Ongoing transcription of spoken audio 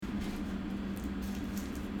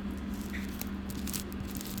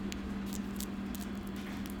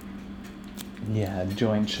Yeah,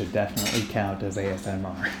 joints should definitely count as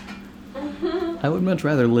ASMR. I would much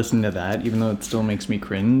rather listen to that, even though it still makes me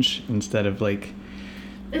cringe, instead of like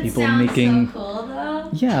people making. So cool though.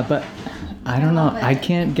 Yeah, but I don't know. love I it.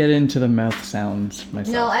 can't get into the mouth sounds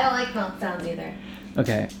myself. No, I don't like mouth sounds either.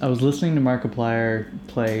 Okay, I was listening to Markiplier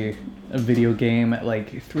play a video game at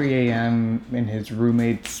like 3 a.m. in his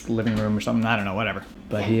roommate's living room or something. I don't know, whatever.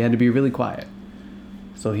 But he had to be really quiet.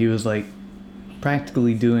 So he was like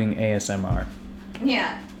practically doing ASMR.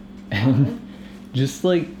 Yeah. And just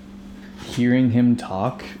like hearing him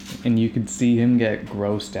talk, and you could see him get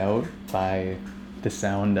grossed out by the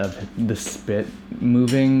sound of the spit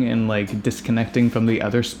moving and like disconnecting from the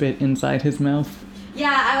other spit inside his mouth.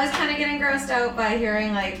 Yeah, I was kind of getting grossed out by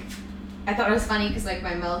hearing like, I thought it was funny because like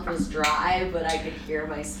my mouth was dry, but I could hear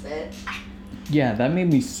my spit. Yeah, that made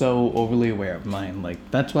me so overly aware of mine. Like,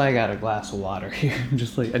 that's why I got a glass of water here. I'm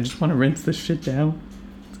just like, I just want to rinse this shit down.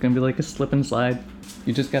 It's gonna be like a slip and slide.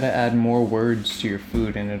 You just gotta add more words to your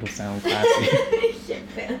food and it'll sound classy. Shit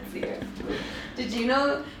fancier. Did you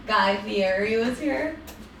know Guy Fieri was here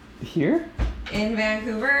Here? in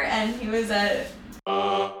Vancouver and he was at...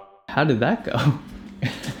 How did that go?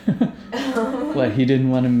 What, he didn't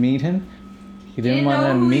want to meet him? He didn't want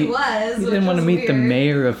to meet. He was. He didn't want to meet the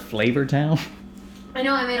mayor of Flavortown. I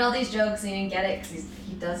know. I made all these jokes and he didn't get it because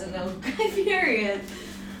he doesn't know who Guy Fieri is.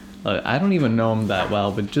 I don't even know him that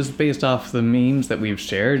well, but just based off the memes that we've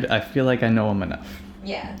shared, I feel like I know him enough.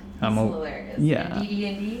 Yeah, I'm hilarious. yeah.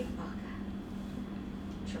 DD&D. Oh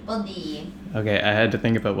god. Triple D. Okay, I had to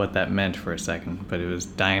think about what that meant for a second, but it was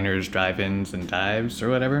diners, drive-ins, and dives, or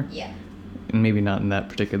whatever. Yeah. And maybe not in that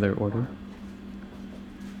particular order.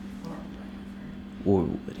 Or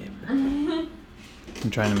whatever.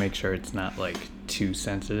 I'm trying to make sure it's not like too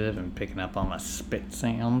sensitive and picking up on my spit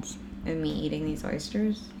sounds. And me eating these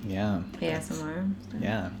oysters. Yeah. ASMR.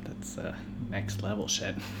 Yeah, that's next level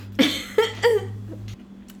shit.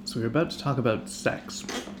 So we're about to talk about sex.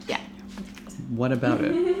 Yeah. What about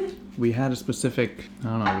it? We had a specific, I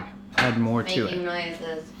don't know, we had more to Making it.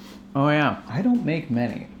 noises. Oh yeah, I don't make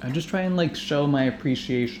many. I just try and like show my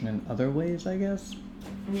appreciation in other ways, I guess.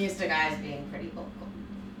 I'm used to guys being pretty vocal.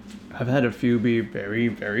 I've had a few be very,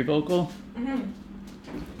 very vocal. Mm-hmm.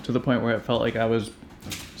 To the point where it felt like I was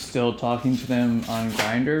still talking to them on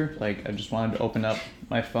Grindr. Like I just wanted to open up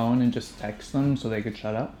my phone and just text them so they could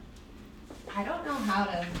shut up. I don't know how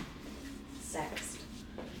to sext.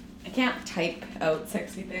 I can't type out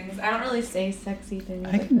sexy things. I don't really say sexy things.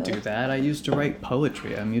 I can do that. I used to write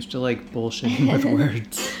poetry. I'm used to like bullshitting with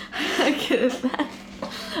words. I get that.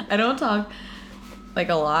 I don't talk like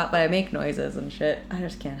a lot, but I make noises and shit. I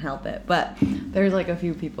just can't help it. But there's like a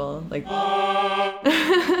few people like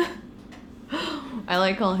I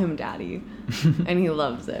like call him daddy and he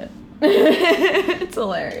loves it. It's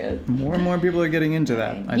hilarious. More and more people are getting into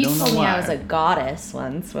that. I He don't know told me why. I was a goddess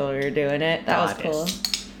once while we were doing it. That was cool.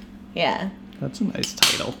 Yeah. That's a nice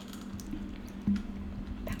title.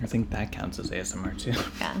 I think that counts as ASMR too.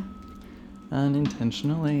 Yeah.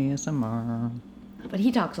 Unintentional ASMR. But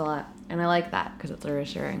he talks a lot, and I like that because it's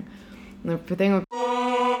reassuring. And the thing with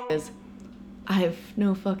is I have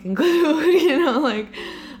no fucking clue, you know, like,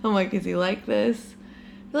 I'm like, is he like this?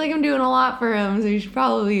 I feel like I'm doing a lot for him, so you should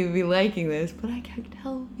probably be liking this, but I can't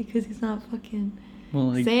tell because he's not fucking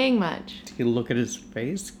saying much. Do you look at his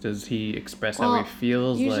face? Does he express Well, how he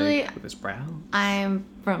feels, usually like with his brow? I'm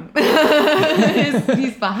from...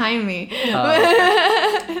 he's behind me.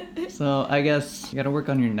 Okay. So I guess you gotta work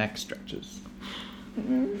on your neck stretches.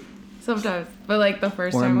 Sometimes. But like the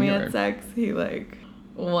first Or a time we mirror. had sex, he like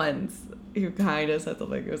once he kind of said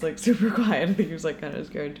something. It was like super quiet. I think he was like kind of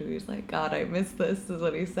scared too. He's like, God, I miss this, is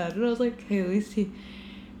what he said. And I was like, hey, at least he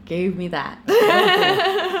gave me that.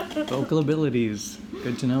 Vocal abilities.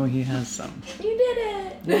 Good to know he has some. You did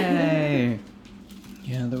it. Yay!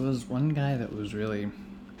 Yeah, there was one guy that was really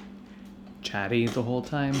chatty the whole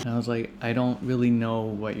time. And I was like, I don't really know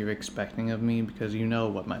what you're expecting of me because you know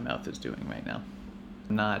what my mouth is doing right now.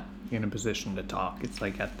 I'm not in a position to talk. It's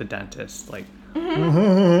like at the dentist, like,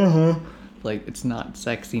 like it's not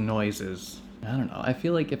sexy noises. I don't know. I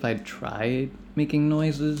feel like if I tried making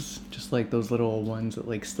noises, just like those little ones that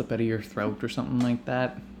like slip out of your throat or something like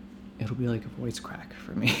that, it'll be like a voice crack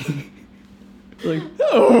for me. Like,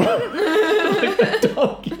 oh, like a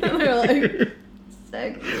dog. They're like,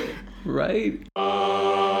 sexy. Right?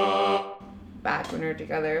 Back when we were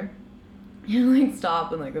together, he'd like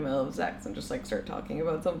stop in like the middle of sex and just like start talking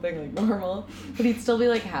about something like normal. But he'd still be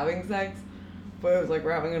like having sex. But it was like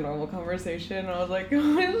we're having a normal conversation, and I was like,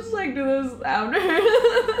 oh, I just like do this after.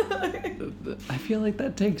 I feel like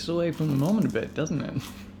that takes away from the moment a bit, doesn't it?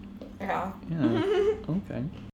 Yeah. Yeah. Okay.